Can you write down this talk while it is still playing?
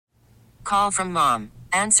Call from mom.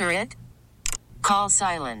 Answer it. Call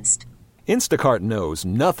silenced. Instacart knows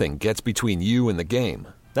nothing gets between you and the game.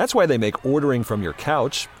 That's why they make ordering from your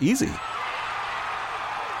couch easy.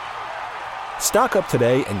 Stock up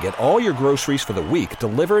today and get all your groceries for the week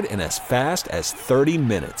delivered in as fast as 30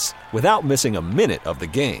 minutes without missing a minute of the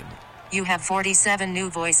game. You have 47 new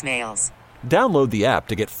voicemails. Download the app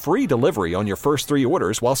to get free delivery on your first 3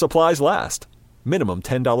 orders while supplies last. Minimum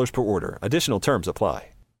 $10 per order. Additional terms apply.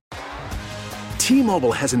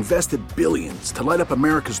 T-Mobile has invested billions to light up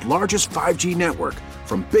America's largest 5G network,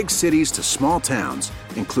 from big cities to small towns,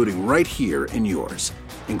 including right here in yours.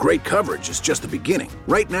 And great coverage is just the beginning.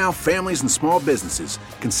 Right now, families and small businesses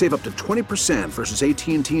can save up to 20% versus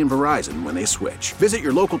AT&T and Verizon when they switch. Visit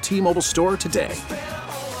your local T-Mobile store today.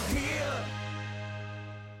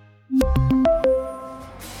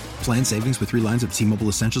 Plan savings with 3 lines of T-Mobile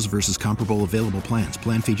Essentials versus comparable available plans.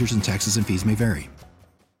 Plan features and taxes and fees may vary.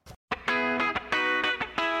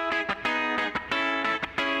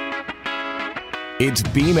 It's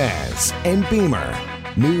Beamaz and Beamer.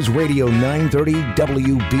 News Radio 930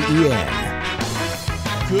 WBEN.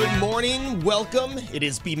 Good morning. Welcome. It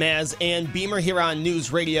is Beamaz and Beamer here on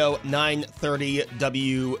News Radio 930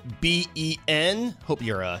 WBEN. Hope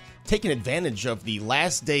you're taking advantage of the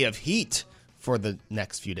last day of heat for the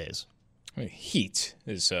next few days. Heat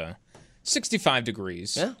is 65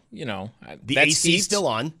 degrees. Yeah. You know, The that's AC heat. still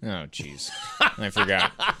on. Oh, jeez. I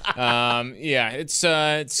forgot. Yeah, it's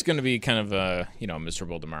going to be kind of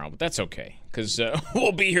miserable tomorrow, but that's okay because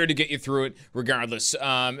we'll be here to get you through it regardless.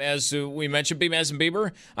 As we mentioned, Beamaz and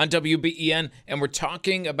Bieber on WBEN, and we're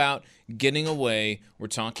talking about getting away. We're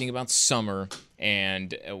talking about summer,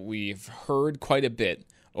 and we've heard quite a bit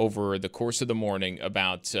over the course of the morning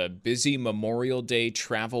about busy Memorial Day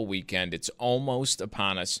travel weekend. It's almost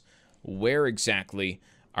upon us. Where exactly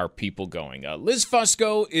are people going? Liz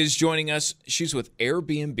Fusco is joining us. She's with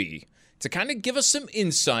Airbnb to kind of give us some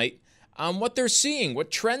insight on what they're seeing, what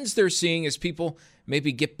trends they're seeing as people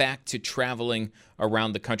maybe get back to traveling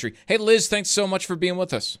around the country. Hey, Liz, thanks so much for being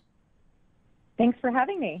with us. Thanks for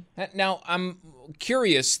having me. Now, I'm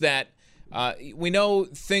curious that we know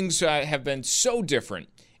things have been so different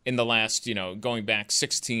in the last, going back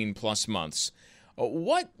 16 plus months.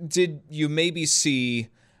 What did you maybe see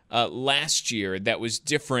last year that was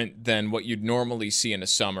different than what you'd normally see in a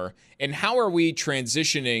summer? And how are we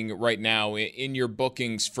transitioning right now in your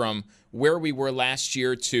bookings from where we were last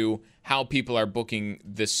year to how people are booking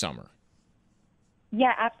this summer?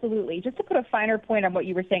 Yeah, absolutely. Just to put a finer point on what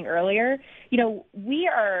you were saying earlier, we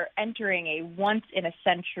are entering a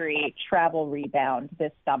once-in-a-century travel rebound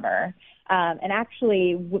this summer. And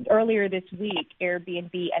actually, earlier this week,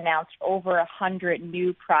 Airbnb announced over 100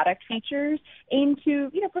 new product features aimed to,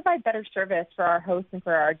 provide better service for our hosts and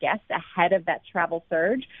for our guests ahead of that travel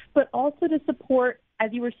surge, but also to support,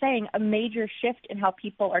 as you were saying, a major shift in how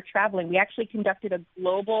people are traveling. We actually conducted a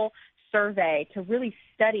global survey to really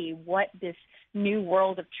study what this new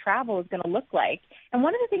world of travel is going to look like. And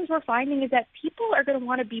one of the things we're finding is that people are going to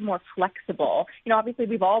want to be more flexible. Obviously,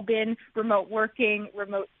 we've all been remote working,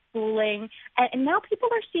 remote schooling, and now people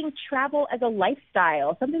are seeing travel as a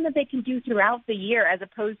lifestyle, something that they can do throughout the year as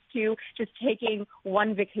opposed to just taking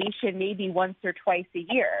one vacation maybe once or twice a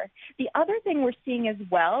year. The other thing we're seeing as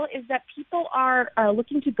well is that people are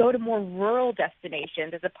looking to go to more rural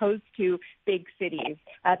destinations as opposed to big cities.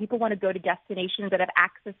 People want to go to destinations that have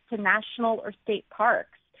access to national or state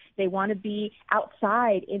parks. They want to be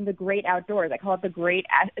outside in the great outdoors. I call it the great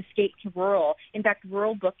escape to rural. In fact,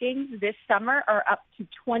 rural bookings this summer are up to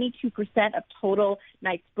 22% of total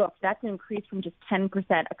nights booked. That's an increase from just 10%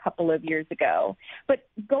 a couple of years ago. But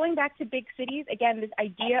going back to big cities, again, this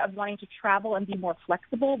idea of wanting to travel and be more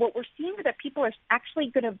flexible, what we're seeing is that people are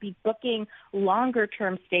actually going to be booking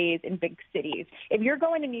longer-term stays in big cities. If you're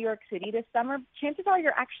going to New York City this summer, chances are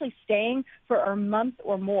you're actually staying for a month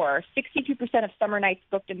or more. 62% of summer nights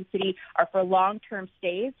booked in the city are for long-term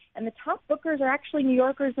stays, and the top bookers are actually New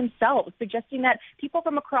Yorkers themselves, suggesting that people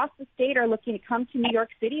from across the state are looking to come to New York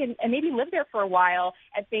City and maybe live there for a while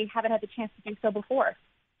as they haven't had the chance to do so before.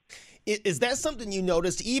 Is that something you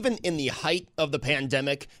noticed even in the height of the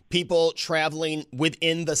pandemic, people traveling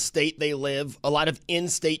within the state they live, a lot of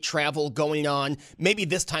in-state travel going on, maybe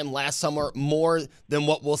this time last summer more than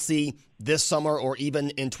what we'll see this summer or even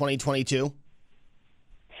in 2022?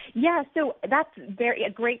 Yeah, so that's a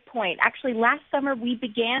great point. Actually, last summer, we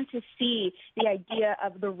began to see the idea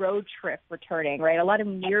of the road trip returning, right? A lot of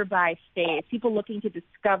nearby stays, people looking to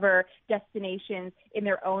discover destinations in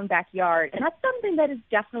their own backyard. And that's something that is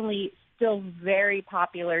definitely still very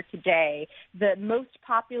popular today. The most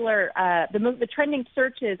popular, the trending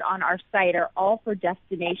searches on our site are all for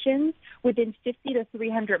destinations within 50 to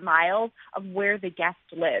 300 miles of where the guest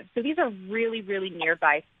lives. So these are really, really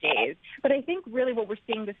nearby stays. But I think really what we're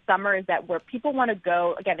seeing this summer is that where people want to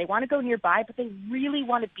go, again, they want to go nearby, but they really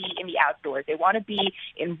want to be in the outdoors. They want to be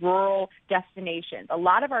in rural destinations. A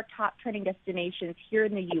lot of our top trending destinations here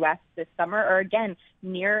in the U.S. this summer are, again,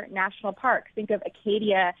 near national parks. Think of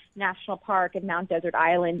Acadia National Park and Mount Desert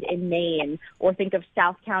Island in Maine, or think of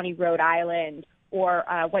South County, Rhode Island, or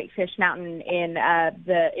Whitefish Mountain in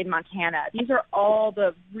Montana. These are all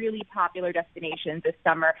the really popular destinations this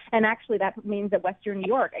summer. And actually that means that Western New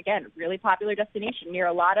York, again, really popular destination near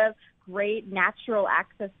a lot of great natural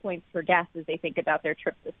access points for guests as they think about their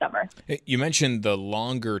trips this summer. You mentioned the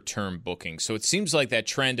longer-term booking. So it seems like that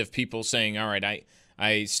trend of people saying, all right,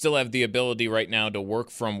 I still have the ability right now to work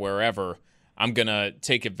from wherever. I'm going to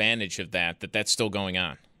take advantage of that's still going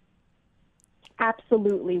on.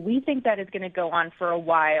 Absolutely. We think that is going to go on for a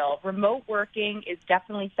while. Remote working is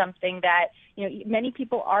definitely something that, many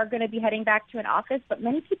people are going to be heading back to an office, but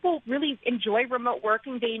many people really enjoy remote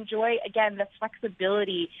working. They enjoy, again, the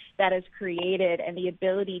flexibility that is created and the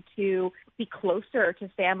ability to be closer to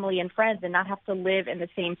family and friends and not have to live in the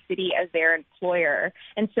same city as their employer.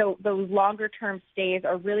 And so those longer-term stays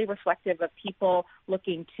are really reflective of people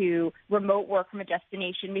looking to remote work from a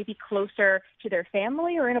destination, maybe closer to their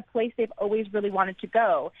family or in a place they've always really wanted to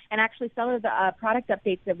go. And actually some of the product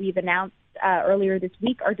updates that we've announced earlier this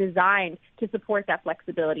week are designed to support that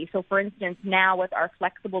flexibility. So, for instance, now with our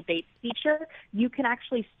flexible dates feature, you can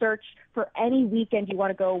actually search for any weekend you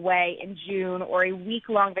want to go away in June, or a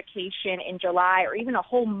week-long vacation in July, or even a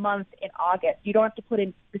whole month in August. You don't have to put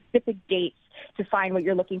in specific dates to find what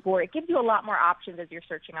you're looking for. It gives you a lot more options as you're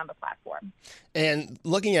searching on the platform. And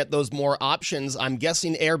looking at those more options, I'm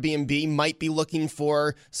guessing Airbnb might be looking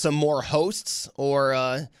for some more hosts, or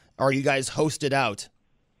are you guys hosted out?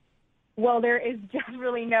 Well, there is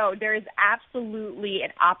absolutely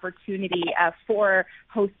an opportunity for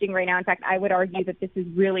hosting right now. In fact, I would argue that this is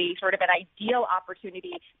really sort of an ideal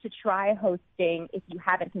opportunity to try hosting if you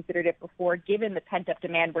haven't considered it before, given the pent-up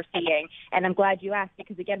demand we're seeing. And I'm glad you asked,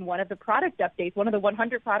 because, again, one of the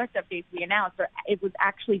 100 product updates we announced, it was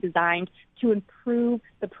actually designed to improve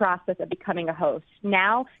the process of becoming a host.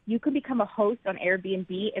 Now, you can become a host on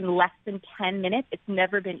Airbnb in less than 10 minutes. It's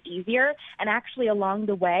never been easier. And actually, along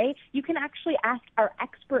the way, you can actually ask our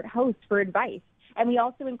expert hosts for advice. And we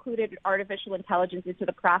also included artificial intelligence into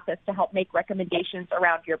the process to help make recommendations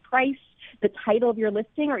around your price, the title of your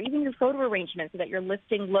listing, or even your photo arrangement so that your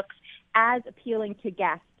listing looks as appealing to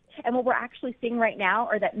guests. And what we're actually seeing right now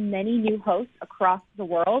are that many new hosts across the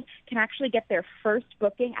world can actually get their first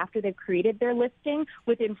booking after they've created their listing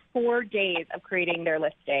within 4 days of creating their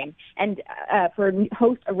listing. And for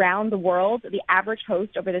hosts around the world, the average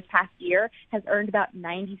host over this past year has earned about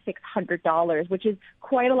 $9,600, which is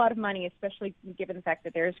quite a lot of money, especially given the fact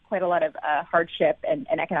that there's quite a lot of hardship and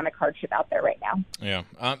economic hardship out there right now.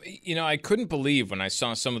 Yeah. I couldn't believe when I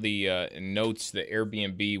saw some of the notes that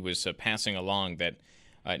Airbnb was passing along that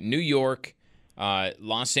New York,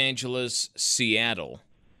 Los Angeles, Seattle,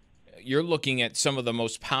 you're looking at some of the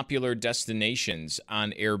most popular destinations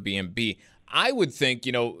on Airbnb. I would think,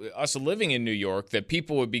 us living in New York, that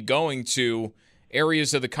people would be going to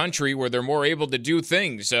areas of the country where they're more able to do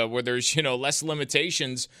things, where there's, less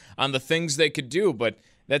limitations on the things they could do. But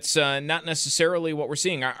that's not necessarily what we're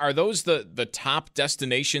seeing. Are those the top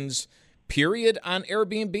destinations, period, on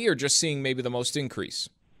Airbnb, or just seeing maybe the most increase?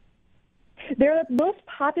 They're the most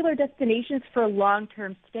popular destinations for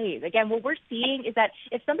long-term stays. Again, what we're seeing is that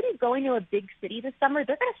if somebody's going to a big city this summer,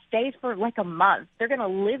 they're going to stay for like a month. They're going to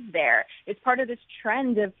live there. It's part of this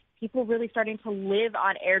trend of people really starting to live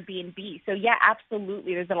on Airbnb. So, yeah,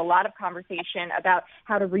 absolutely. There's been a lot of conversation about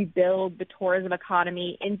how to rebuild the tourism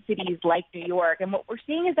economy in cities like New York. And what we're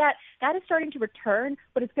seeing is that is starting to return,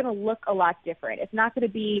 but it's going to look a lot different. It's not going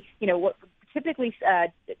to be, what typically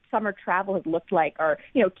summer travel has looked like are,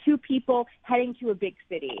 two people heading to a big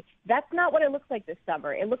city. That's not what it looks like this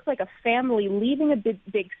summer. It looks like a family leaving a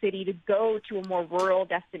big city to go to a more rural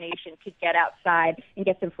destination to get outside and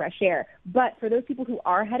get some fresh air. But for those people who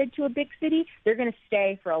are headed to a big city, they're going to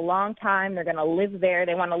stay for a long time. They're going to live there.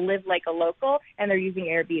 They want to live like a local, and they're using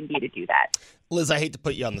Airbnb to do that. Liz, I hate to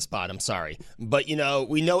put you on the spot. I'm sorry. But, we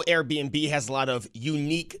know Airbnb has a lot of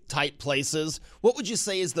unique type places. What would you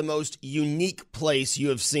say is the most unique place you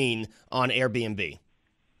have seen on Airbnb?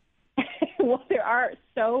 Well, there are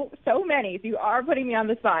so many. So you are putting me on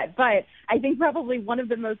the spot. But I think probably one of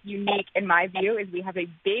the most unique, in my view, is we have a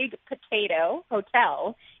Big Potato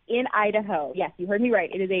Hotel in Idaho. Yes, you heard me right.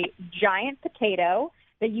 It is a giant potato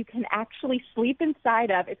that you can actually sleep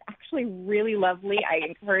inside of. It's actually really lovely. I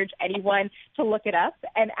encourage anyone to look it up.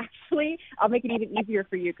 And actually, I'll make it even easier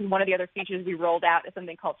for you because one of the other features we rolled out is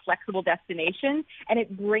something called Flexible Destinations, and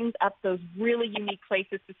it brings up those really unique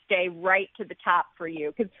places to stay right to the top for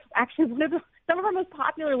you. Because actually, some of our most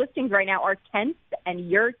popular listings right now are tents and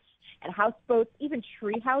yurts and houseboats, even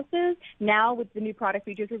tree houses. Now, with the new product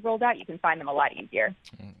features we've rolled out, you can find them a lot easier.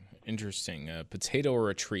 Interesting. A potato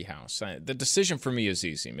or a treehouse? The decision for me is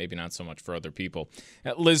easy. Maybe not so much for other people.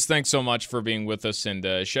 Liz, thanks so much for being with us and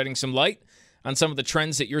shedding some light on some of the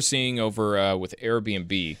trends that you're seeing over with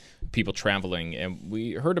Airbnb, people traveling. And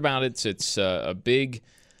we heard about it. It's a big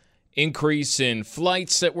increase in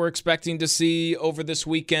flights that we're expecting to see over this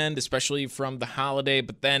weekend, especially from the holiday.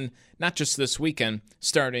 But then not just this weekend,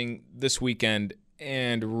 starting this weekend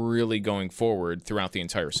and really going forward throughout the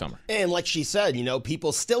entire summer. And like she said,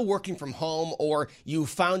 people still working from home, or you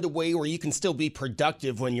found a way where you can still be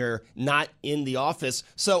productive when you're not in the office.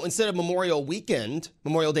 So instead of Memorial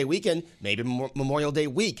Day weekend, maybe Memorial Day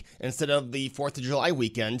week. Instead of the 4th of July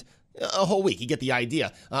weekend, a whole week. You get the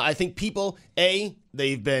idea. I think people,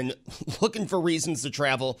 they've been looking for reasons to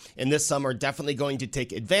travel, and this summer definitely going to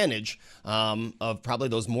take advantage of probably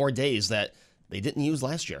those more days that they didn't use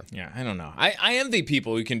last year. Yeah, I don't know. I envy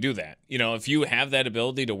people who can do that. If you have that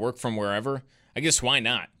ability to work from wherever, I guess why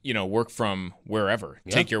not? Work from wherever.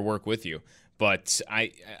 Yeah. Take your work with you. But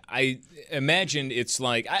I imagine it's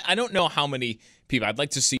like, I don't know how many people, I'd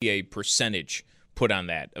like to see a percentage put on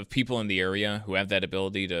that of people in the area who have that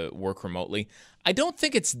ability to work remotely. I don't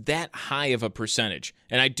think it's that high of a percentage.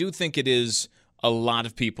 And I do think it is a lot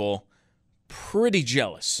of people pretty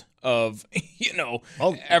jealous of,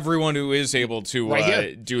 everyone who is able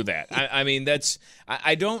to do that. I mean,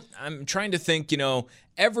 I'm trying to think,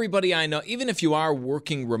 everybody I know, even if you are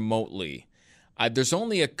working remotely, there's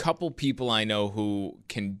only a couple people I know who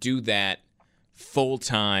can do that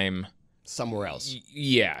full-time somewhere else.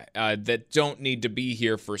 Yeah, that don't need to be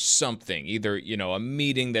here for something, either, a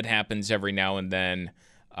meeting that happens every now and then,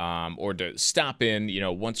 or to stop in,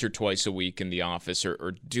 once or twice a week in the office,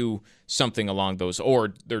 or do something along those,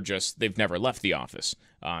 or they've never left the office,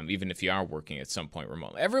 even if you are working at some point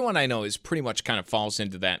remotely. Everyone I know is pretty much kind of falls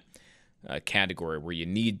into that category where you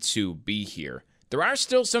need to be here. There are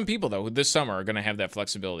still some people, though, who this summer are going to have that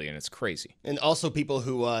flexibility, and it's crazy. And also people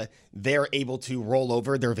who they're able to roll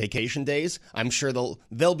over their vacation days. I'm sure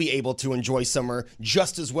they'll be able to enjoy summer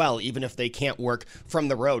just as well, even if they can't work from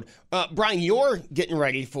the road. Brian, you're getting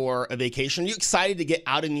ready for a vacation. Are you excited to get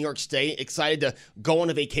out of New York State? Excited to go on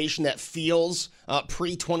a vacation that feels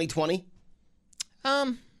pre-2020?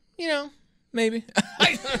 Maybe.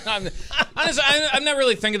 I'm not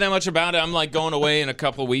really thinking that much about it. I'm like going away in a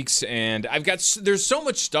couple of weeks, and there's so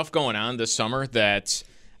much stuff going on this summer that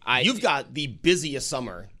You've got the busiest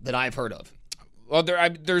summer that I've heard of. Well,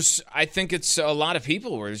 I think it's a lot of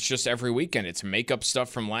people where it's just every weekend. It's makeup stuff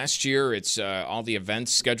from last year. It's all the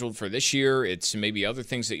events scheduled for this year. It's maybe other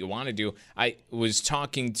things that you want to do. I was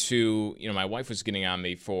talking to, my wife was getting on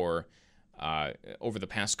me for over the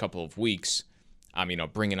past couple of weeks.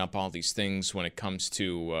 Bringing up all these things when it comes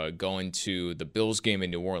to going to the Bills game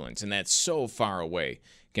in New Orleans. And that's so far away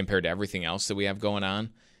compared to everything else that we have going on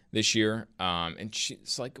this year. And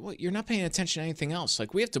she's like, well, you're not paying attention to anything else.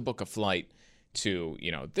 Like, we have to book a flight to,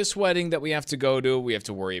 this wedding that we have to go to. We have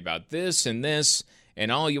to worry about this.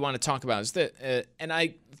 And all you want to talk about is that. And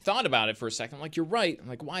I thought about it for a second. I'm like, you're right. I'm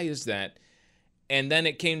like, why is that? And then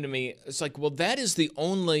it came to me. It's like, well, that is the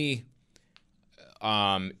only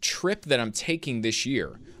trip that I'm taking this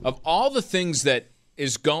year. Of all the things that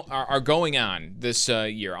are going on this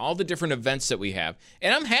year, all the different events that we have,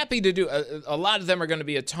 and I'm happy to do, a lot of them are going to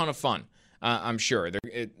be a ton of fun, I'm sure.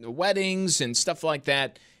 Weddings and stuff like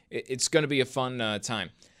that, it's going to be a fun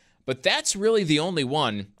time. But that's really the only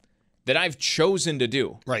one that I've chosen to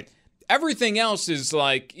do. Right. Everything else is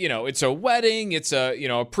like, it's a wedding, it's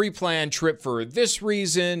a pre-planned trip for this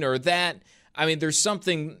reason or that. There's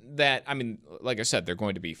something that, like I said, they're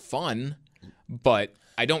going to be fun, but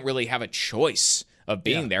I don't really have a choice of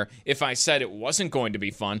being there. If I said it wasn't going to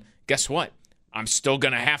be fun, guess what? I'm still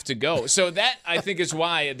going to have to go. So that, I think, is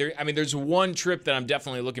why there's one trip that I'm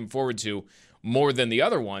definitely looking forward to more than the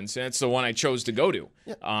other ones, and it's the one I chose to go to.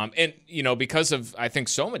 Yeah. And, because of, I think,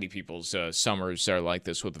 so many people's summers are like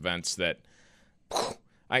this with events that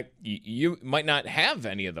you might not have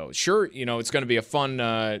any of those. Sure, it's going to be a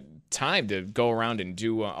fun time to go around and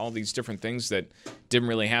do all these different things that didn't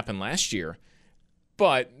really happen last year.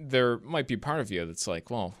 But there might be part of you that's like,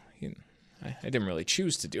 well, I didn't really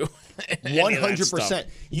choose to do 100%.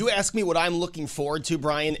 You ask me what I'm looking forward to,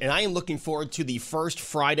 Brian, and I am looking forward to the first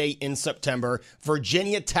Friday in September.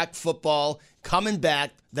 Virginia Tech football coming back.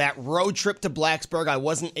 That road trip to Blacksburg, I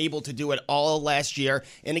wasn't able to do it all last year.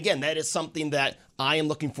 And again, that is something that I am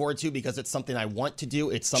looking forward to because it's something I want to do.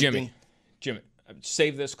 It's something. Jimmy,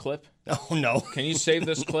 save this clip. Oh, no. Can you save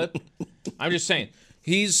this clip? I'm just saying.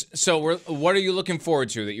 What are you looking forward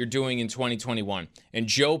to that you're doing in 2021? And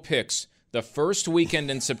Joe picks the first weekend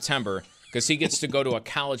in September because he gets to go to a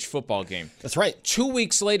college football game. That's right. 2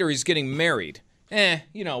 weeks later, he's getting married.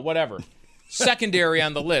 Whatever. Secondary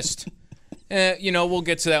on the list. We'll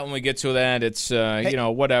get to that when we get to that. It's,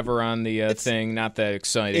 whatever on the thing. Not that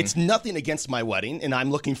exciting. It's nothing against my wedding, and I'm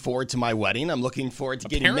looking forward to my wedding. I'm looking forward to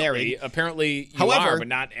getting married. Apparently you are, but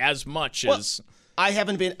not as much as... I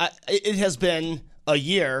haven't been... it has been a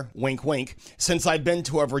year, wink, wink, since I've been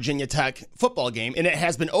to a Virginia Tech football game, and it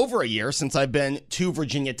has been over a year since I've been to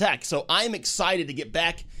Virginia Tech. So I'm excited to get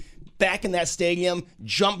back in that stadium,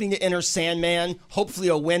 jumping to Enter Sandman, hopefully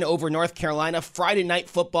a win over North Carolina, Friday night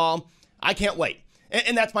football. I can't wait.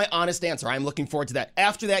 And that's my honest answer. I'm looking forward to that.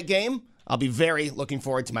 After that game, I'll be very looking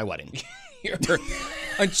forward to my wedding.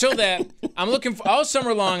 Until that, all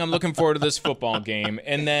summer long, I'm looking forward to this football game.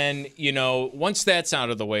 And then, once that's out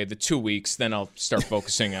of the way, the 2 weeks, then I'll start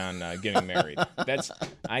focusing on getting married.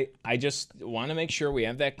 I just want to make sure we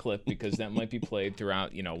have that clip because that might be played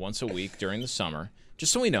throughout, once a week during the summer,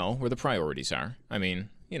 just so we know where the priorities are. I mean,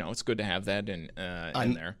 it's good to have that in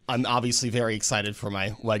there. I'm obviously very excited for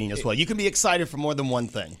my wedding as well. You can be excited for more than one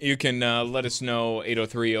thing. You can let us know,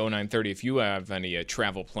 803-0930, if you have any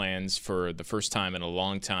travel plans for the first time in a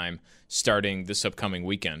long time starting this upcoming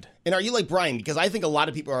weekend. And are you like Brian? Because I think a lot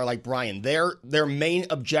of people are like Brian. Their main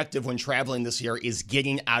objective when traveling this year is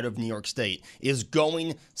getting out of New York State, is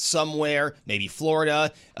going somewhere, maybe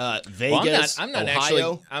Florida, Vegas, I'm not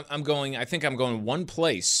Ohio. Actually, I think I'm going one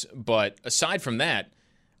place, but aside from that,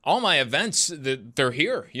 all my events, they're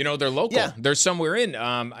here. They're local. Yeah. They're somewhere in.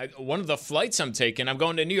 One of the flights I'm taking, I'm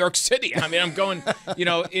going to New York City. I mean, I'm going,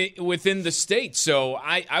 within the state. So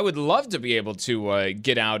I would love to be able to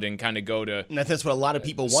get out and kind of go to. And that's what a lot of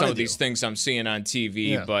people want to do. Some of these things I'm seeing on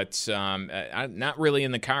TV, but not really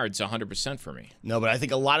in the cards 100% for me. No, but I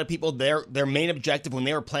think a lot of people, their main objective when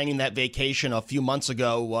they were planning that vacation a few months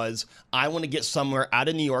ago was, I want to get somewhere out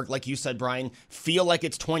of New York, like you said, Brian, feel like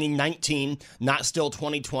it's 2019, not still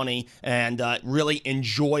 2020. And really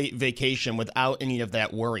enjoy vacation without any of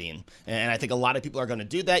that worrying. And I think a lot of people are going to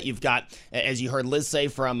do that. You've got, as you heard Liz say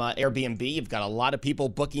from Airbnb, you've got a lot of people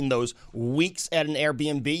booking those weeks at an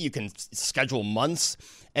Airbnb. You can schedule months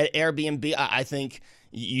at Airbnb. I think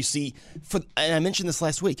you see, and I mentioned this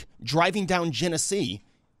last week, driving down Genesee,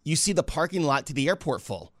 you see the parking lot to the airport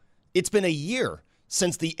full. It's been a year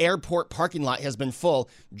since the airport parking lot has been full.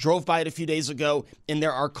 Drove by it a few days ago, and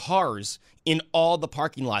there are cars in all the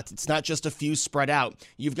parking lots. It's not just a few spread out.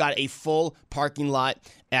 You've got a full parking lot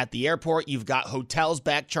at the airport. You've got hotels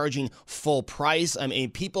back charging full price. I mean,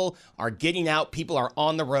 people are getting out. People are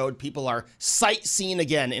on the road. People are sightseeing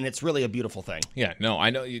again, and it's really a beautiful thing. Yeah, no, I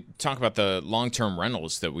know you talk about the long-term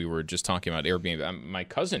rentals that we were just talking about, Airbnb. My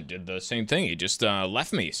cousin did the same thing. He just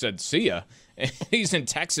left me, said, see ya. He's in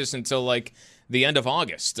Texas until, the end of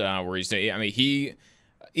August, where he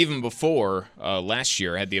even before last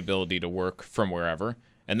year, had the ability to work from wherever,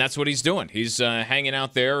 and that's what he's doing. He's hanging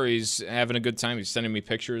out there. He's having a good time. He's sending me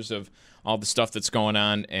pictures of all the stuff that's going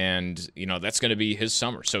on, and that's going to be his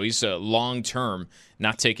summer. So he's long-term,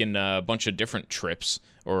 not taking a bunch of different trips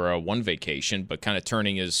or one vacation, but kind of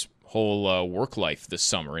turning his whole work life this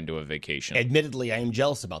summer into a vacation. Admittedly, I am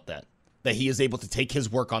jealous about that he is able to take his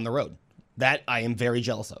work on the road. That I am very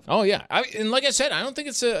jealous of. Oh, yeah. And like I said, I don't think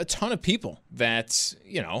it's a ton of people that,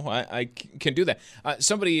 I can do that.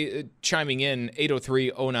 Somebody chiming in,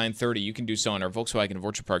 803-0930, you can do so on our Volkswagen of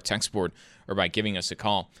Orchard Park text board or by giving us a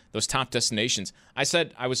call. Those top destinations. I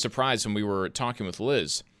said I was surprised when we were talking with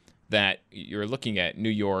Liz that you're looking at New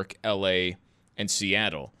York, L.A., and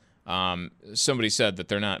Seattle. Somebody said that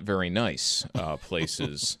they're not very nice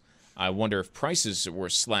places. I wonder if prices were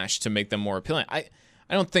slashed to make them more appealing.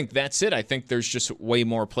 I don't think that's it. I think there's just way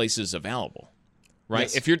more places available, right?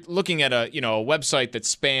 Yes. If you're looking at a website that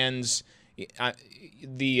spans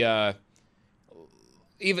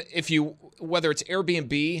even whether it's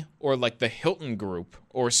Airbnb or like the Hilton Group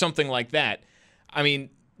or something like that, I mean,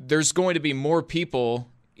 there's going to be more people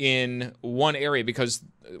in one area because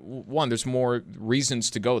one, there's more reasons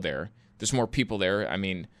to go there. There's more people there. I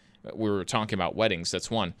mean, we were talking about weddings.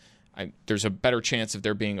 That's one. There's a better chance of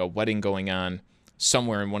there being a wedding going on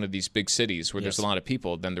somewhere in one of these big cities where Yes. there's a lot of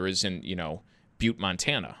people than there is in, Butte,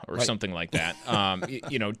 Montana, or Right. something like that.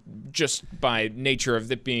 Just by nature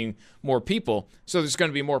of it being more people. So there's going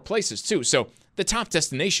to be more places too. So the top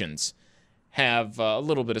destinations have a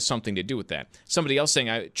little bit of something to do with that. Somebody else saying,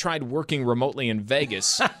 I tried working remotely in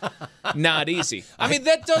Vegas. Not easy. I mean,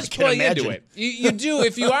 that does can play imagine. into it. You do.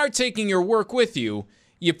 If you are taking your work with you,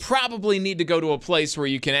 you probably need to go to a place where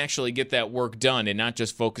you can actually get that work done and not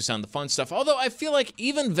just focus on the fun stuff. Although I feel like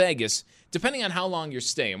even Vegas, depending on how long you're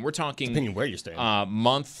staying, we're talking Depending where you're staying.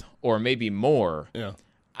 month or maybe more. Yeah.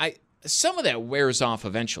 Some of that wears off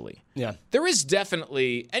eventually. Yeah. There is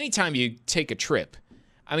definitely, anytime you take a trip,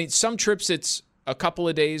 I mean, some trips it's a couple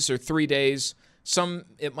of days or 3 days. Some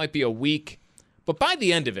it might be a week. But by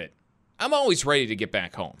the end of it, I'm always ready to get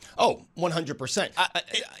back home. Oh, 100%.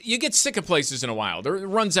 You get sick of places in a while. There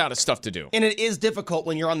runs out of stuff to do. And it is difficult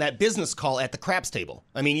when you're on that business call at the craps table.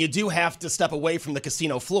 I mean, you do have to step away from the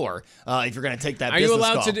casino floor if you're going to take that Are business you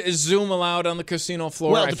allowed call. to, is Zoom allowed on the casino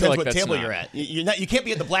floor? Well, it I depends feel like what that's table not. you're at. You can't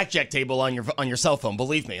be at the blackjack table on your cell phone.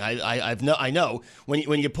 Believe me, I know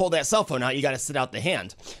when you pull that cell phone out, you got to sit out the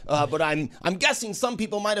hand. But I'm guessing some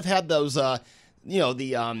people might have had those, the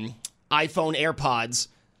iPhone AirPods,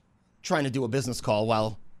 trying to do a business call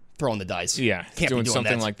while throwing the dice. Yeah, can't doing be doing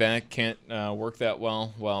something that. like that can't work that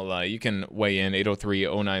well. Well, you can weigh in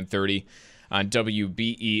 803-0930 on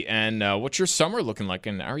WBEN. What's your summer looking like,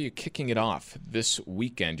 and are you kicking it off this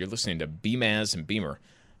weekend? You're listening to Beamaz and Beamer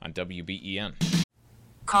on WBEN.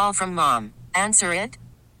 Call from mom. Answer it.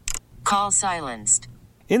 Call silenced.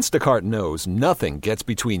 Instacart knows nothing gets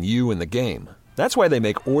between you and the game. That's why they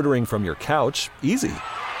make ordering from your couch easy.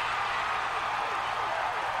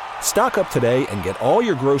 Stock up today and get all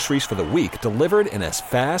your groceries for the week delivered in as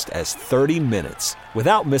fast as 30 minutes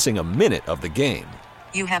without missing a minute of the game.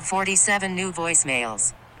 You have 47 new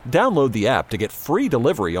voicemails. Download the app to get free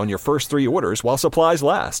delivery on your first 3 orders while supplies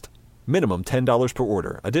last. Minimum $10 per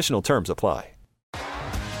order. Additional terms apply.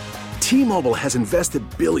 T-Mobile has invested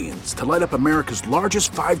billions to light up America's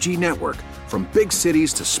largest 5G network, from big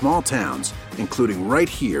cities to small towns, including right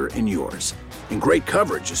here in yours. And great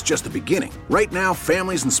coverage is just the beginning. Right now,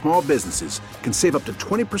 families and small businesses can save up to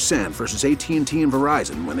 20% versus AT&T and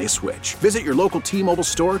Verizon when they switch. Visit your local T-Mobile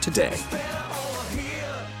store today.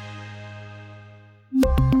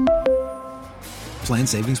 Plan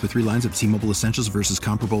savings with 3 lines of T-Mobile Essentials versus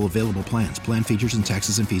comparable available plans. Plan features and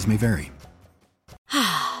taxes and fees may vary.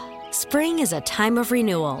 Spring is a time of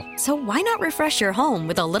renewal, so why not refresh your home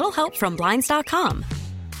with a little help from Blinds.com?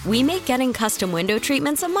 We make getting custom window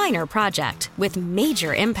treatments a minor project with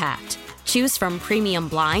major impact. Choose from premium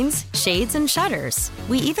blinds, shades, and shutters.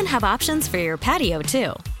 We even have options for your patio,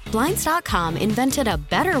 too. Blinds.com invented a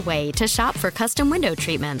better way to shop for custom window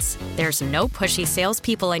treatments. There's no pushy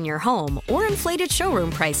salespeople in your home or inflated showroom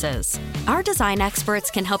prices. Our design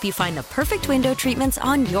experts can help you find the perfect window treatments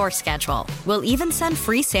on your schedule. We'll even send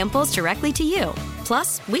free samples directly to you.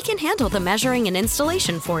 Plus, we can handle the measuring and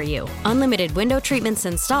installation for you. Unlimited window treatments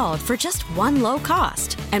installed for just one low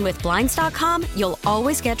cost. And with Blinds.com, you'll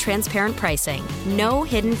always get transparent pricing. No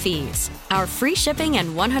hidden fees. Our free shipping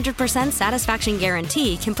and 100% satisfaction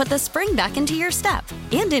guarantee can put the spring back into your step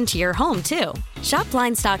and into your home, too. Shop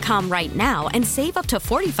Blinds.com right now and save up to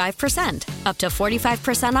 45%. Up to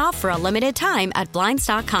 45% off for a limited time at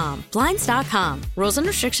Blinds.com. Blinds.com. Rules and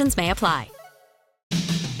restrictions may apply.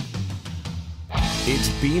 It's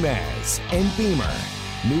Beamaz and Beamer.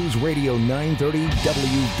 News Radio 930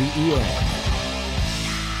 WBEN.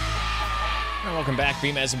 Welcome back.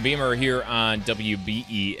 Beamaz and Beamer here on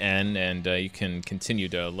WBEN, and you can continue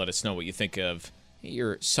to let us know what you think of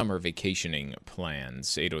your summer vacationing plans.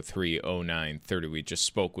 803-0930. We just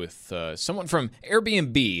spoke with someone from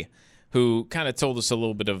Airbnb who kind of told us a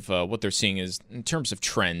little bit of what they're seeing is in terms of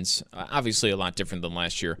trends. Obviously a lot different than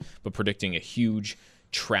last year, but predicting a huge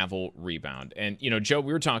travel rebound. And, Joe,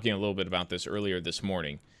 we were talking a little bit about this earlier this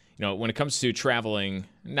morning. When it comes to traveling,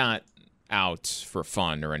 not out for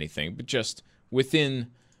fun or anything, but just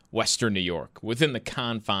within Western New York, within the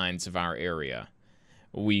confines of our area,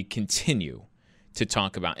 we continue to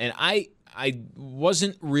talk about. And I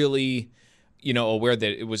wasn't really, aware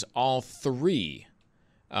that it was all three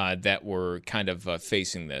that were kind of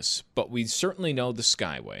facing this. But we certainly know the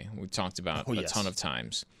Skyway. We talked about a ton of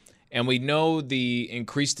times. And we know the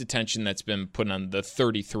increased attention that's been put on the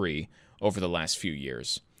 33 over the last few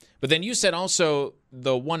years. But then you said also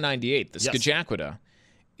the 198, the Skajakwada,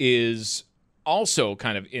 is also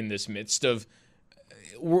kind of in this midst of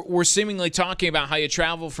we're seemingly talking about how you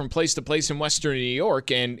travel from place to place in Western New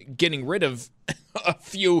York and getting rid of a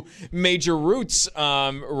few major routes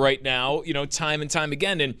right now, time and time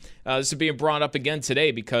again. And this is being brought up again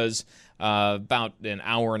today because about an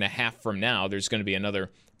hour and a half from now, there's going to be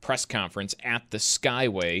another press conference at the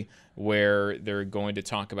Skyway where they're going to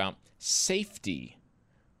talk about safety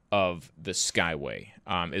of the Skyway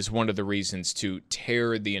is one of the reasons to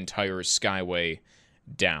tear the entire Skyway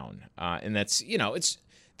down. And that's,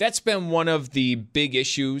 that's been one of the big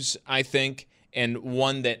issues, I think, and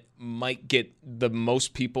one that might get the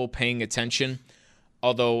most people paying attention.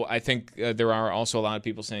 Although I think there are also a lot of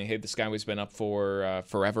people saying, hey, the Skyway's been up for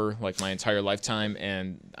forever, like my entire lifetime,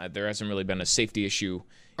 and there hasn't really been a safety issue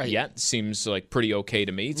yet. Seems like pretty okay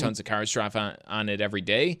to me. Tons of cars drive on it every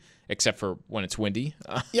day, except for when it's windy.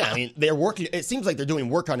 Yeah, I mean, they're working. It seems like they're doing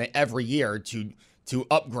work on it every year to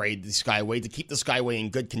upgrade the Skyway, to keep the Skyway in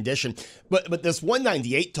good condition. But this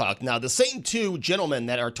 198 talk, now the same two gentlemen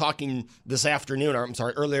that are talking this afternoon, or I'm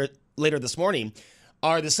sorry, later this morning,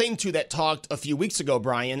 are the same two that talked a few weeks ago,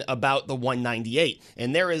 Brian, about the 198.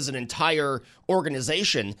 And there is an entire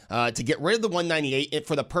organization to get rid of the 198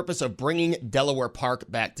 for the purpose of bringing Delaware Park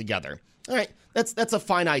back together. All right, that's a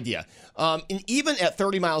fine idea. And even at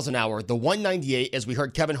 30 miles an hour, the 198, as we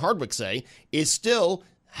heard Kevin Hardwick say, is still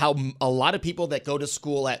how a lot of people that go to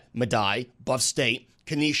school at Medaille, Buff State,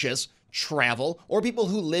 Canisius travel, or people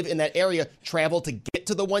who live in that area travel to get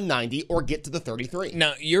to the 190 or get to the 33.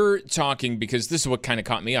 Now, you're talking, because this is what kind of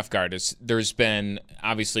caught me off guard, is there's been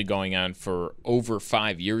obviously going on for over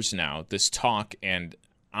 5 years now, this talk and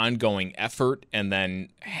ongoing effort and then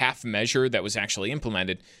half measure that was actually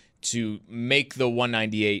implemented to make the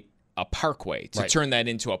 198 a parkway, to turn that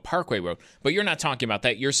into a parkway road. But you're not talking about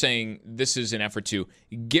that. You're saying this is an effort to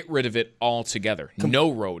get rid of it altogether. No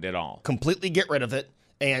road at all. Completely get rid of it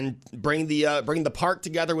and bring the park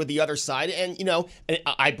together with the other side. And,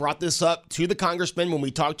 I brought this up to the congressman when we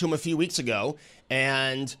talked to him a few weeks ago.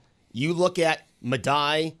 And you look at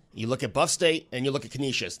Medaille, you look at Buff State, and you look at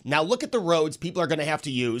Canisius. Now look at the roads people are going to have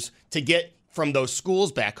to use to get from those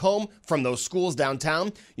schools back home, from those schools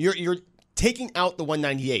downtown. You're taking out the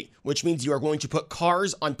 198, which means you are going to put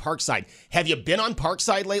cars on Parkside. Have you been on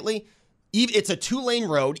Parkside lately? It's a 2-lane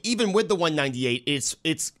road. Even with the 198,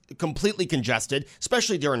 it's completely congested,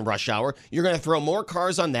 especially during rush hour. You're going to throw more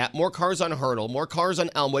cars on that, more cars on Hurdle, more cars on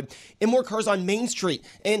Elmwood, and more cars on Main Street.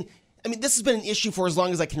 And I mean, this has been an issue for as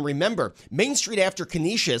long as I can remember. Main Street after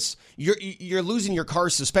Canisius, you're losing your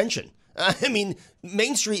car's suspension. I mean,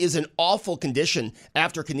 Main Street is in awful condition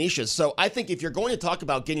after Canisius. So I think if you're going to talk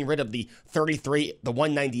about getting rid of the 33, the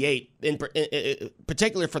 198, in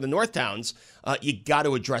particular for the North Towns, you got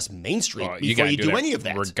to address Main Street before you do any of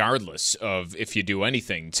that. Regardless of if you do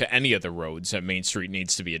anything to any of the roads, Main Street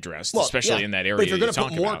needs to be addressed, especially in that area. But if you're going to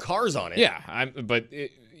put more cars on it. Yeah,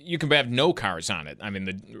 you can have no cars on it. I mean,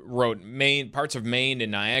 the road, parts of Maine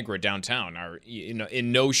and Niagara downtown are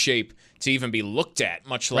in no shape to even be looked at,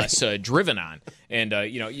 much less driven on. And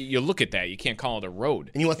you look at that, you can't call it a road.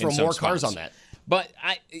 And you want to throw more cars on that. But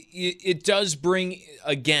it does bring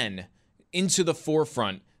again into the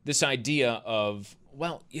forefront this idea of,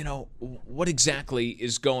 well, what exactly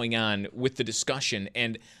is going on with the discussion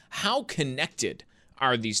and how connected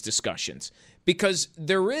are these discussions? Because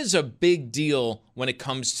there is a big deal when it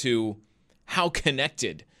comes to how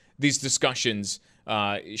connected these discussions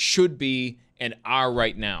should be and are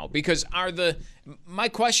right now. Because my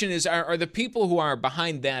question is, are the people who are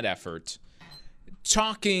behind that effort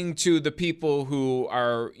talking to the people who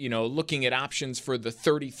are, looking at options for the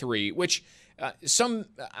 33, which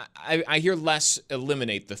I hear less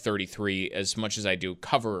eliminate the 33 as much as I do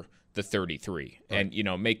cover the 33 and,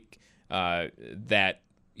 make that,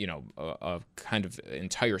 a kind of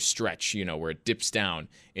entire stretch, where it dips down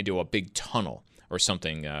into a big tunnel or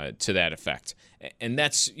something to that effect. And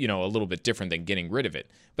that's, a little bit different than getting rid of it.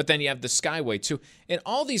 But then you have the Skyway, too. And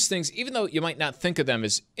all these things, even though you might not think of them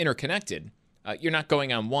as interconnected, you're not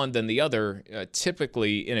going on one, then the other,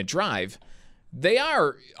 typically in a drive. They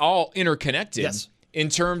are all interconnected. Yes. In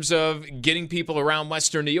terms of getting people around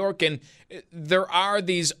Western New York. And there are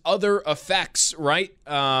these other effects, right,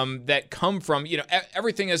 that come from,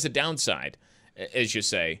 everything has a downside, as you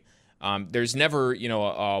say. There's never, a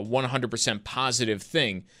 100% positive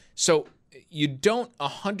thing. So you don't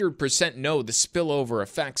 100% know the spillover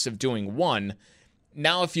effects of doing one.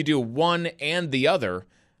 Now, if you do one and the other,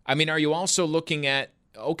 are you also looking at,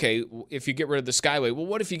 okay, if you get rid of the Skyway, well,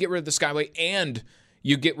 what if you get rid of the Skyway and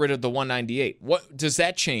you get rid of the 198? What does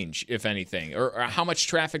that change, if anything? Or how much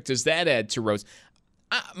traffic does that add to roads?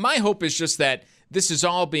 My hope is just that this is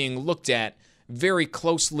all being looked at very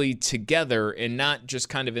closely together and not just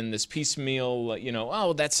kind of in this piecemeal,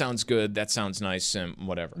 oh, that sounds good, that sounds nice, and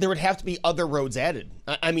whatever. There would have to be other roads added.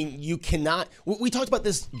 I mean, you cannot. We talked about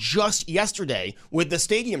this just yesterday with the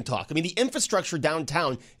stadium talk. I mean, the infrastructure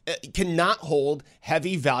downtown cannot hold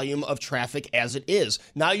heavy volume of traffic as it is.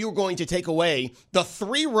 Now you're going to take away the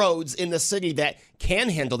 3 roads in the city that can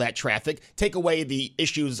handle that traffic, take away the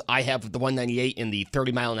issues I have with the 198 and the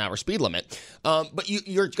 30-mile-an-hour speed limit. But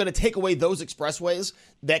you're going to take away those expressways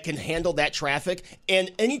that can handle that traffic.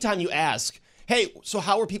 And anytime you ask, hey, so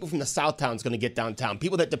how are people from the South Towns going to get downtown?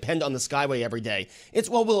 People that depend on the Skyway every day.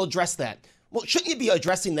 We'll address that. Well, shouldn't you be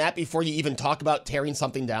addressing that before you even talk about tearing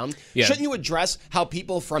something down? Yeah. Shouldn't you address how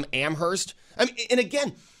people from Amherst, and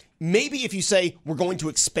again, maybe if you say we're going to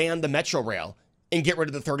expand the Metro Rail and get rid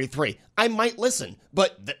of the 33, I might listen.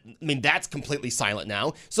 But, that's completely silent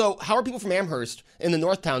now. So how are people from Amherst in the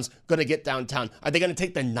North Towns going to get downtown? Are they going to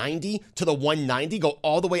take the 90 to the 190, go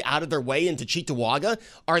all the way out of their way into Cheektowaga?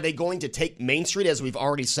 Are they going to take Main Street, as we've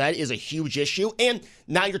already said, is a huge issue? And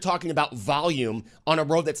now you're talking about volume on a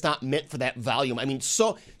road that's not meant for that volume.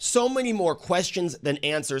 So many more questions than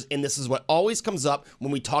answers, and this is what always comes up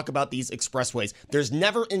when we talk about these expressways. There's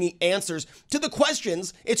never any answers to the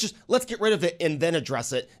questions. It's just, let's get rid of it and then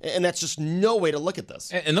address it. And that's just no way to look at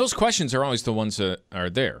this. And those questions are always the ones that are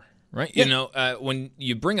there, right? Yeah. When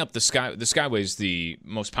you bring up the Skyway is the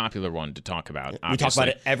most popular one to talk about. Obviously. We talk about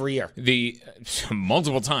it every year.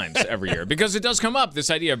 Multiple times every year, because it does come up, this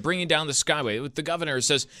idea of bringing down the Skyway. The governor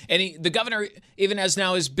says, the governor even has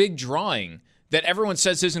now his big drawing that everyone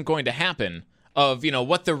says isn't going to happen of,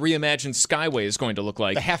 what the reimagined Skyway is going to look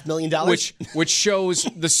like. The $500,000? Which shows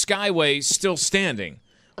the Skyway still standing.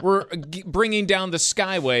 We're bringing down the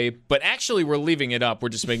Skyway, but actually we're leaving it up. We're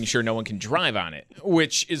just making sure no one can drive on it,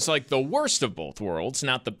 which is like the worst of both worlds,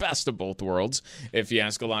 not the best of both worlds, if you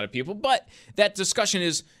ask a lot of people. But that discussion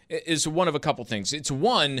is one of a couple things. It's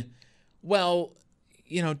one, well,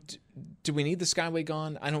 do we need the Skyway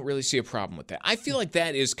gone? I don't really see a problem with that. I feel like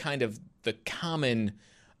that is kind of the common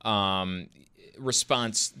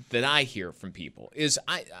response that I hear from people, is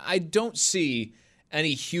I don't see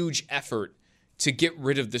any huge effort to get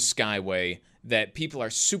rid of the Skyway, that people are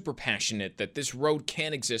super passionate that this road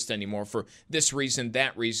can't exist anymore for this reason,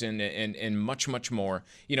 that reason, and much, much more.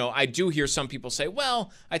 I do hear some people say,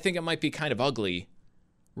 well, I think it might be kind of ugly,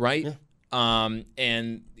 right? Yeah.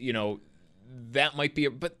 And, that might be,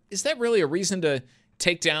 but is that really a reason to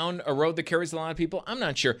take down a road that carries a lot of people? I'm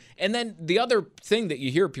not sure. And then the other thing that you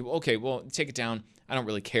hear people, okay, well, take it down. I don't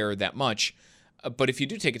really care that much. But if you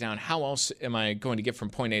do take it down, how else am I going to get from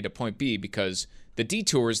point A to point B? Because the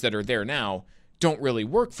detours that are there now don't really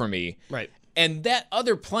work for me. Right. And that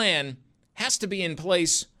other plan has to be in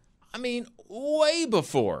place, way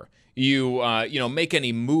before you, make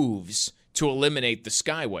any moves to eliminate the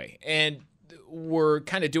Skyway. And we're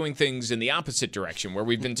kind of doing things in the opposite direction, where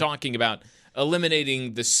we've been talking about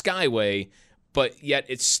eliminating the Skyway, but yet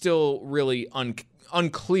it's still really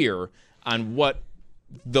unclear on what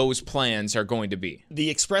those plans are going to be.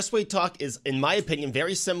 The expressway talk is, in my opinion,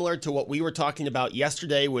 very similar to what we were talking about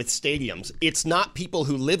yesterday with stadiums. It's not people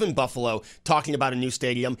who live in Buffalo talking about a new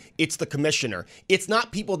stadium. It's the commissioner. It's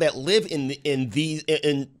not people that live in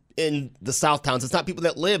the South Towns. It's not people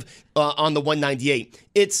that live on the 198.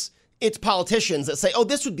 It's politicians that say, oh,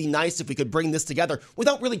 this would be nice if we could bring this together,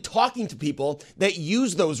 without really talking to people that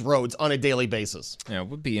use those roads on a daily basis. Yeah,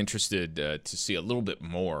 we'd be interested to see a little bit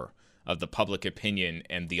more of the public opinion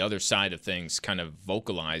and the other side of things kind of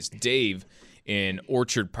vocalized. Dave in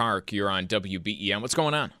Orchard Park, you're on WBEN. What's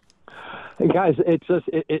going on? Hey guys, it's just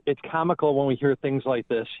it's comical when we hear things like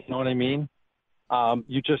this. You know what I mean?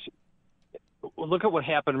 You just look at what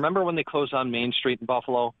happened. Remember when they closed on Main Street in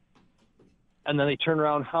Buffalo, and then they turned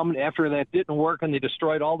around after that didn't work, and they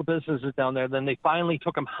destroyed all the businesses down there. Then they finally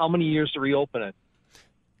took them how many years to reopen it?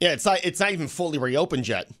 Yeah, it's not even fully reopened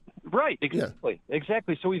yet. Right, exactly. Yeah.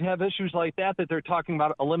 Exactly. So we have issues like that they're talking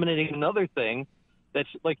about eliminating another thing that's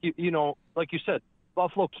like like you said,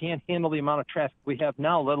 Buffalo can't handle the amount of traffic we have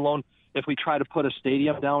now, let alone if we try to put a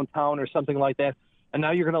stadium downtown or something like that. And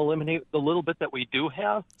now you're going to eliminate the little bit that we do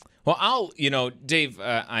have? Well, Dave,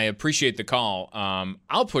 I appreciate the call.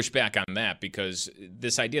 I'll push back on that, because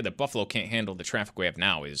this idea that Buffalo can't handle the traffic we have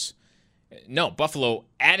now is, no, Buffalo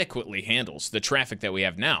adequately handles the traffic that we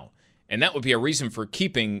have now. And that would be a reason for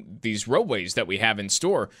keeping these roadways that we have in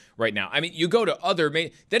store right now. You go to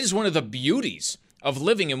that is one of the beauties of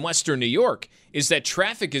living in Western New York, is that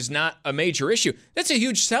traffic is not a major issue. That's a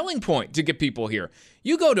huge selling point to get people here.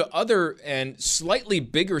 You go to other and slightly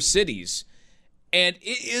bigger cities, and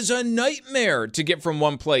it is a nightmare to get from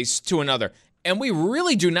one place to another. And we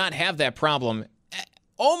really do not have that problem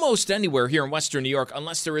almost anywhere here in Western New York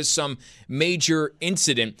unless there is some major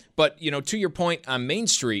incident. But, to your point on Main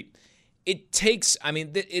Street, it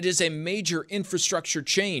is a major infrastructure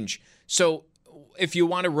change. So if you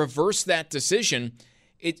want to reverse that decision,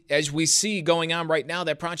 as we see going on right now,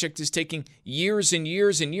 that project is taking years and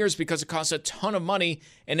years and years because it costs a ton of money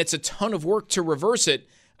and it's a ton of work to reverse it.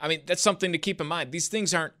 I mean, that's something to keep in mind. These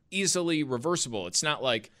things aren't easily reversible. It's not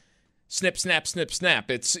like snip, snap, snip,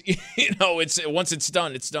 snap. It's, it's once it's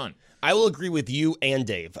done, it's done. I will agree with you and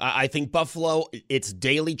Dave. I think Buffalo, it's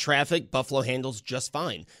daily traffic. Buffalo handles just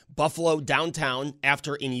fine. Buffalo downtown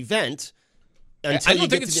after an event. I don't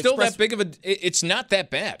think it's still that big of it's not that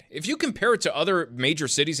bad. If you compare it to other major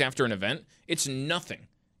cities after an event, it's nothing.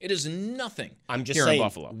 It is nothing. I'm just here saying, in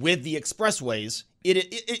Buffalo. With the expressways,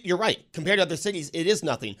 you're right. Compared to other cities, it is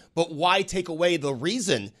nothing. But why take away the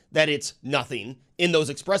reason that it's nothing in those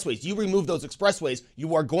expressways? You remove those expressways,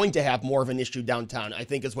 you are going to have more of an issue downtown, I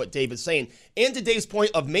think is what Dave is saying. And to Dave's point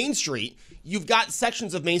of Main Street, you've got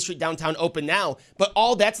sections of Main Street downtown open now, but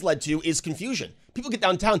all that's led to is confusion. People get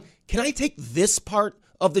downtown, can I take this part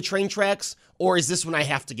of the train tracks, or is this when I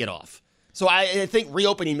have to get off? So I think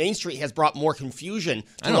reopening Main Street has brought more confusion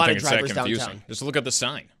to a lot of drivers downtown. Just look at the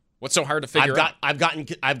sign. What's so hard to figure out? I've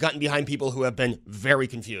gotten behind people who have been very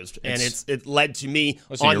confused, and it led to me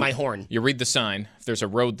on my horn. You read the sign. If there's a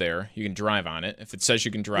road there, you can drive on it. If it says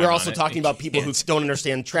you can drive on it. We're also talking about people who don't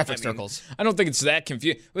understand traffic circles. I don't think it's that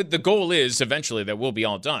confusing. The goal is eventually that we'll be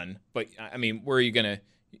all done. But, I mean, where are you going to...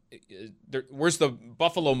 Where's the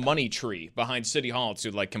Buffalo money tree behind City Hall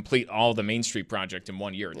to complete all the Main Street project in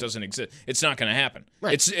 1 year? It doesn't exist. It's not going to happen.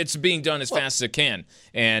 Right. It's being done as fast as it can.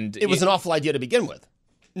 And it was an awful idea to begin with.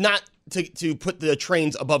 Not to put the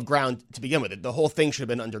trains above ground to begin with. The whole thing should have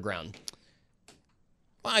been underground.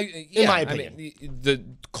 In my opinion. The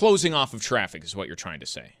closing off of traffic is what you're trying to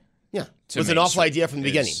say. Yeah. It was an awful idea from the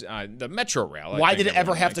beginning. The Metro Rail. Why did it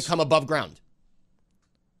ever have to come above ground?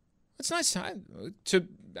 It's nice to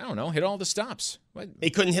I don't know, hit all the stops.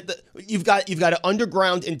 It couldn't hit you've got it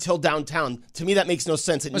underground until downtown. To me, that makes no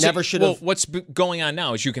sense. It never should have. Well, what's going on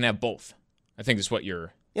now is you can have both. I think is what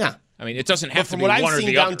you're. Yeah. I mean, it doesn't have to be one or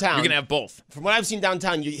the other. You can have both. From what I've seen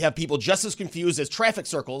downtown, you have people just as confused as traffic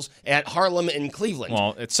circles at Harlem and Cleveland.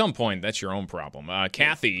 Well, at some point, that's your own problem.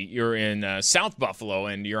 Kathy, you're in South Buffalo,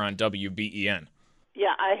 and you're on WBEN.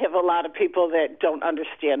 Yeah, I have a lot of people that don't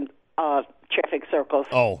understand traffic circles.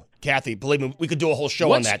 Oh, Kathy, believe me, we could do a whole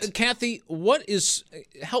show on that. Kathy,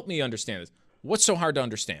 help me understand this. What's so hard to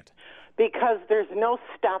understand? Because there's no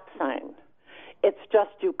stop sign. It's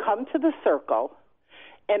just you come to the circle,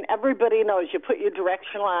 and everybody knows. You put your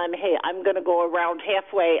directional on, hey, I'm going to go around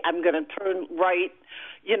halfway, I'm going to turn right,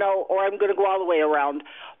 or I'm going to go all the way around.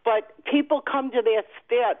 But people come to this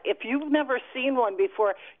stat. If you've never seen one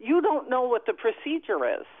before, you don't know what the procedure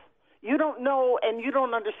is. You don't know and you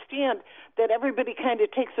don't understand that everybody kind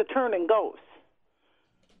of takes a turn and goes.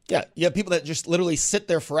 Yeah, you have people that just literally sit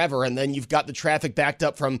there forever, and then you've got the traffic backed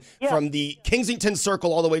up from the Kensington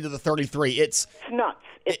Circle all the way to the 33. It's nuts.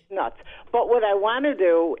 It's nuts. But what I want to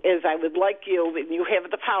do is I would like you, and you have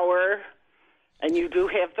the power, and you do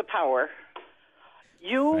have the power,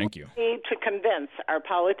 you need to convince our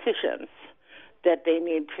politicians that they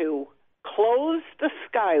need to close the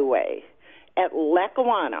Skyway at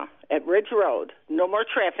Lackawanna, at Ridge Road, no more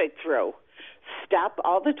traffic through. Stop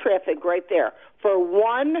all the traffic right there for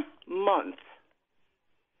 1 month.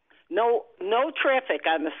 No traffic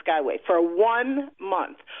on the Skyway for 1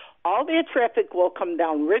 month. All that traffic will come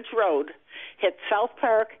down Ridge Road, hit South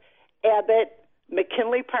Park, Abbott,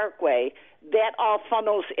 McKinley Parkway. That all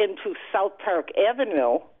funnels into South Park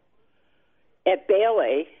Avenue at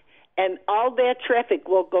Bailey, and all that traffic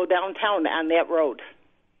will go downtown on that road.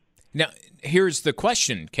 Now, here's the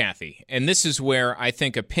question, Kathy, and this is where I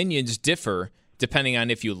think opinions differ depending on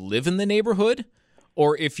if you live in the neighborhood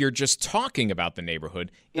or if you're just talking about the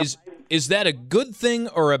neighborhood. Is that a good thing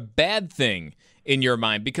or a bad thing in your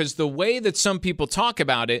mind? Because the way that some people talk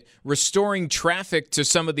about it, restoring traffic to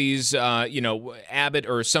some of these, Abbott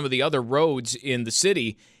or some of the other roads in the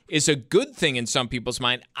city is a good thing in some people's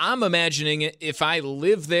mind. I'm imagining it, if I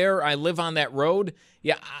live there, I live on that road,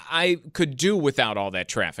 I could do without all that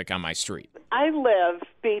traffic on my street. I live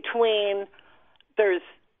between, there's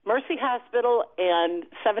Mercy Hospital and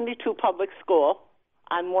 72 Public School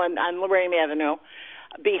on Lorraine Avenue.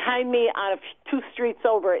 Behind me, on 2 streets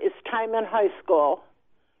over, is Timon High School.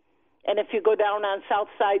 And if you go down on South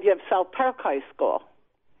Side, you have South Park High School.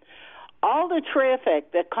 All the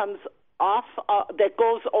traffic that comes off, that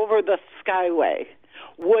goes over the Skyway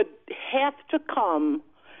would have to come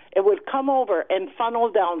It would come over and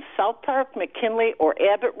funnel down South Park, McKinley, or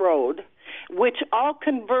Abbott Road, which all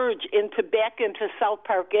converge back into South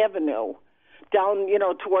Park Avenue, down,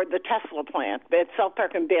 toward the Tesla plant, at South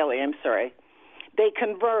Park and Bailey, I'm sorry. They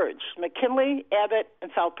converge. McKinley, Abbott,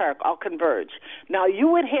 and South Park all converge. Now, you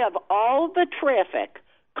would have all the traffic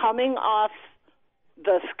coming off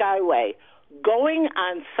the Skyway going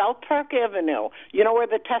on South Park Avenue. You know where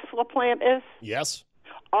the Tesla plant is? Yes.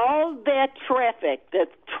 All that traffic that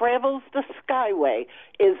travels the Skyway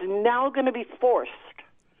is now going to be forced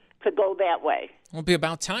to go that way. It'll be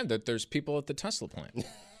about time that there's people at the Tesla plant.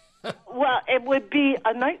 Well, it would be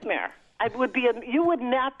a nightmare. You would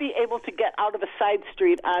not be able to get out of a side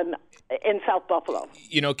street in South Buffalo.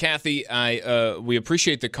 Kathy, we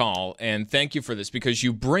appreciate the call, and thank you for this, because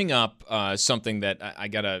you bring up something that I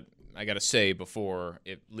gotta say before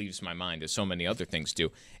it leaves my mind, as so many other things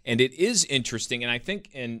do. And it is interesting, and I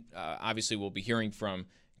think, obviously we'll be hearing from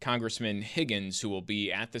Congressman Higgins, who will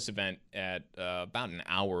be at this event at about an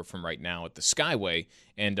hour from right now at the Skyway,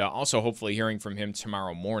 and also hopefully hearing from him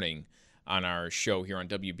tomorrow morning on our show here on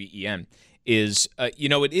WBEN, is,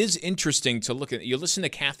 it is interesting to look at. You listen to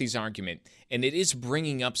Kathy's argument, and it is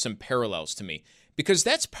bringing up some parallels to me, because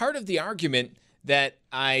that's part of the argument that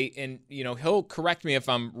he'll correct me if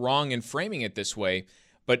I'm wrong in framing it this way,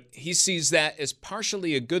 but he sees that as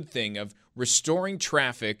partially a good thing of restoring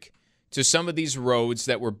traffic to some of these roads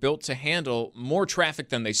that were built to handle more traffic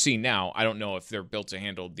than they see now. I don't know if they're built to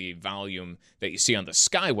handle the volume that you see on the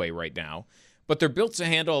Skyway right now, but they're built to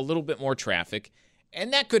handle a little bit more traffic,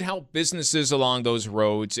 and that could help businesses along those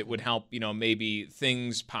roads. It would help, maybe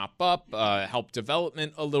things pop up, help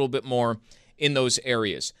development a little bit more in those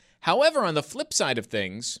areas. However, on the flip side of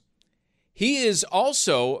things, he has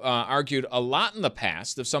also argued a lot in the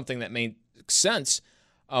past of something that makes sense.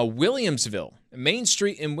 Williamsville, Main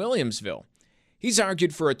Street in Williamsville. He's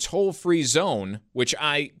argued for a toll-free zone, which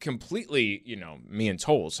I completely, me and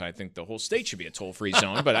tolls, I think the whole state should be a toll-free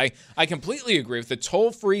zone, but I completely agree with the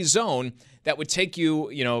toll-free zone that would take you,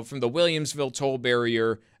 from the Williamsville toll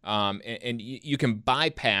barrier, and you can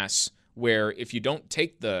bypass where if you don't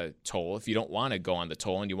take the toll, if you don't want to go on the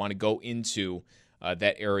toll and you want to go into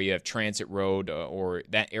that area of Transit Road or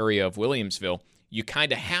that area of Williamsville, you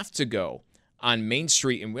kind of have to go on Main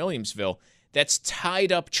Street in Williamsville. That's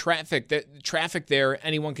tied up traffic. That traffic there,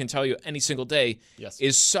 anyone can tell you any single day,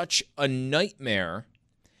 is such a nightmare,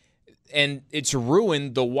 and it's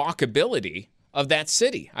ruined the walkability of that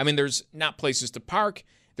city. I mean, there's not places to park.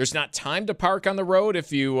 There's not time to park on the road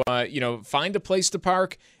if you, find a place to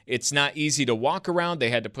park. It's not easy to walk around. They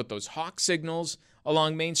had to put those hawk signals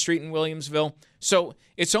along Main Street in Williamsville. So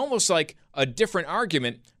it's almost like a different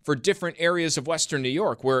argument for different areas of Western New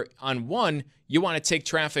York, where on one, you want to take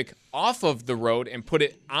traffic off of the road and put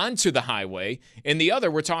it onto the highway. In the other,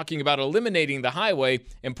 we're talking about eliminating the highway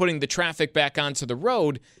and putting the traffic back onto the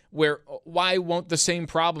road, where why won't the same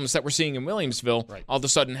problems that we're seeing in Williamsville all of a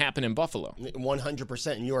sudden happen in Buffalo?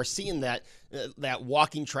 100%. And you are seeing that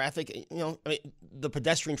walking traffic, the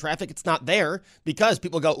pedestrian traffic, it's not there because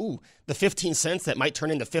people go, ooh, the 15 cents that might turn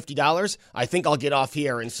into $50, I think I'll get off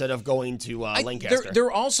here instead of going to Lancaster.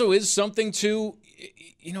 There also is something to,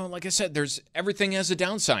 like I said, everything has a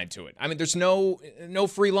downside to it. I mean, there's no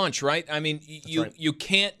free lunch, right? I mean, you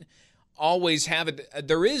can't always have it.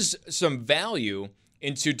 There is some value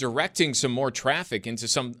into directing some more traffic into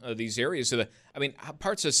some of these areas.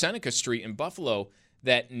 Parts of Seneca Street in Buffalo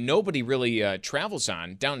that nobody really travels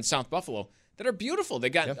on down in South Buffalo that are beautiful. They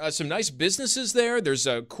got some nice businesses there. There's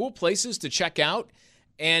cool places to check out.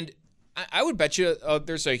 And I would bet you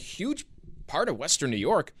there's a huge part of Western New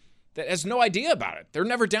York that has no idea about it. They're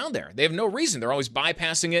never down there. They have no reason. They're always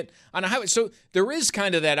bypassing it on a highway. So there is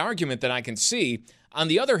kind of that argument that I can see. On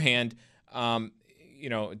the other hand,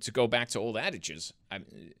 to go back to old adages,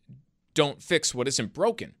 don't fix what isn't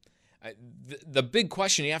broken. The big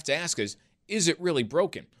question you have to ask is it really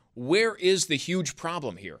broken? Where is the huge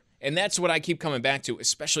problem here? And that's what I keep coming back to,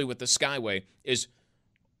 especially with the Skyway, is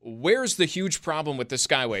where's the huge problem with the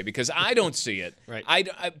Skyway? Because I don't see it. Right.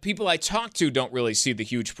 People I talk to don't really see the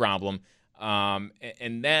huge problem.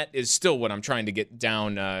 And that is still what I'm trying to get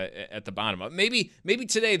down at the bottom of. Maybe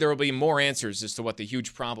today there will be more answers as to what the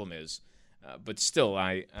huge problem is. But still,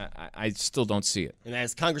 I still don't see it. And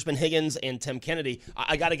as Congressman Higgins and Tim Kennedy,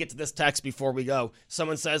 I got to get to this text before we go.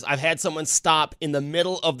 Someone says, I've had someone stop in the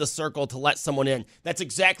middle of the circle to let someone in. That's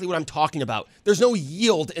exactly what I'm talking about. There's no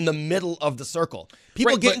yield in the middle of the circle.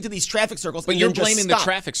 People get into these traffic circles but and you're then blaming the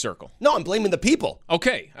traffic circle. No, I'm blaming the people.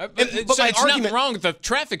 Okay. But it's nothing wrong with the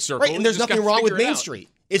traffic circle. Right, and there's nothing wrong with Main Street.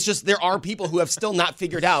 It's just there are people who have still not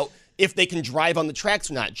figured out if they can drive on the tracks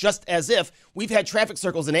or not. Just as if we've had traffic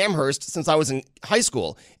circles in Amherst since I was in high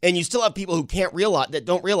school, and you still have people who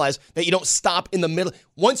don't realize that you don't stop in the middle.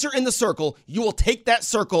 Once you're in the circle, you will take that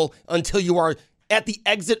circle until you are at the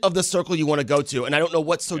exit of the circle you want to go to, and I don't know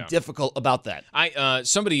what's so difficult about that.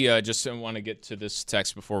 Somebody just want to get to this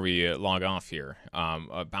text before we log off here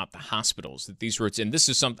about the hospitals, that these routes, and this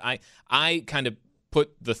is something I kind of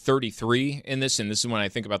put the 33 in this, and this is when I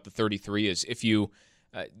think about the 33 is if you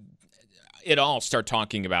it all start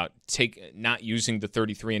talking about not using the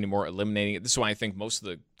 33 anymore, eliminating it. This is why I think most of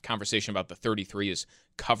the conversation about the 33 is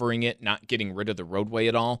covering it, not getting rid of the roadway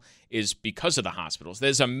at all, is because of the hospitals.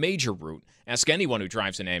 There's a major route. Ask anyone who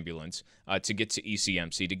drives an ambulance to get to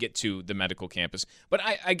ECMC, to get to the medical campus. But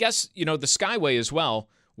I guess, the Skyway as well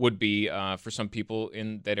would be, for some people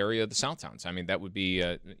in that area of the South Towns. I mean, that would be,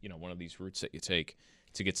 one of these routes that you take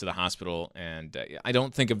to get to the hospital. And I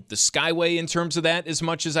don't think of the Skyway in terms of that as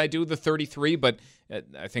much as I do the 33, but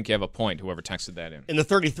I think you have a point, whoever texted that in. In the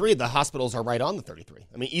 33, the hospitals are right on the 33.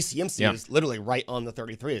 I mean, ECMC is literally right on the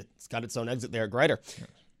 33. It's got its own exit there at Greider. We'll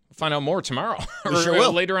find out more tomorrow. We sure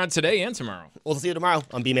will. Later on today and tomorrow. We'll see you tomorrow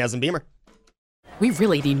on Beamaz and Beamer. We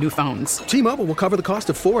really need new phones. T-Mobile will cover the cost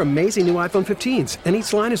of 4 amazing new iPhone 15s, and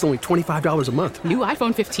each line is only $25 a month. New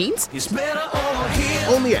iPhone 15s? It's better over here.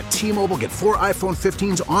 Only at T-Mobile, get 4 iPhone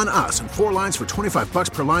 15s on us and 4 lines for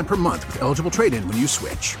 $25 per line per month with eligible trade-in when you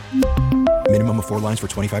switch. Minimum of 4 lines for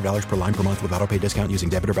 $25 per line per month with autopay discount using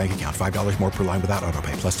debit or bank account. $5 more per line without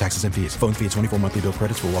autopay, plus taxes and fees. Phone fee at 24 monthly bill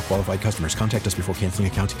credits for well-qualified customers. Contact us before canceling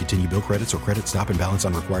account to continue bill credits or credit stop and balance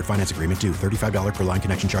on required finance agreement due. $35 per line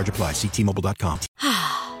connection charge applies. See T-Mobile.com.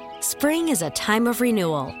 Spring is a time of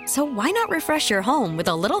renewal, so why not refresh your home with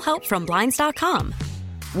a little help from Blinds.com?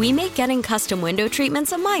 We make getting custom window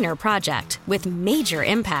treatments a minor project with major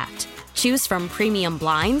impact. Choose from premium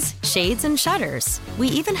blinds, shades, and shutters. We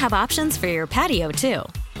even have options for your patio, too.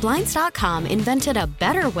 Blinds.com invented a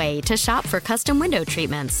better way to shop for custom window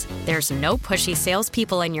treatments. There's no pushy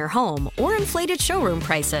salespeople in your home or inflated showroom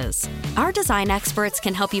prices. Our design experts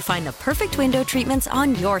can help you find the perfect window treatments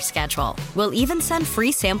on your schedule. We'll even send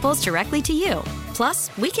free samples directly to you.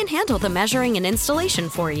 Plus, we can handle the measuring and installation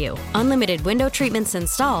for you. Unlimited window treatments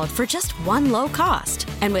installed for just one low cost.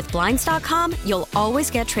 And with Blinds.com, you'll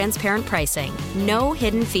always get transparent pricing. No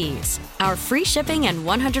hidden fees. Our free shipping and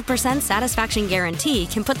 100% satisfaction guarantee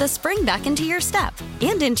can put the spring back into your step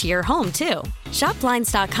and into your home, too. Shop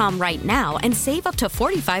Blinds.com right now and save up to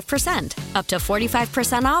 45%. Up to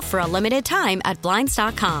 45% off for a limited time at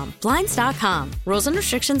Blinds.com. Blinds.com. Rules and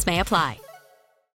restrictions may apply.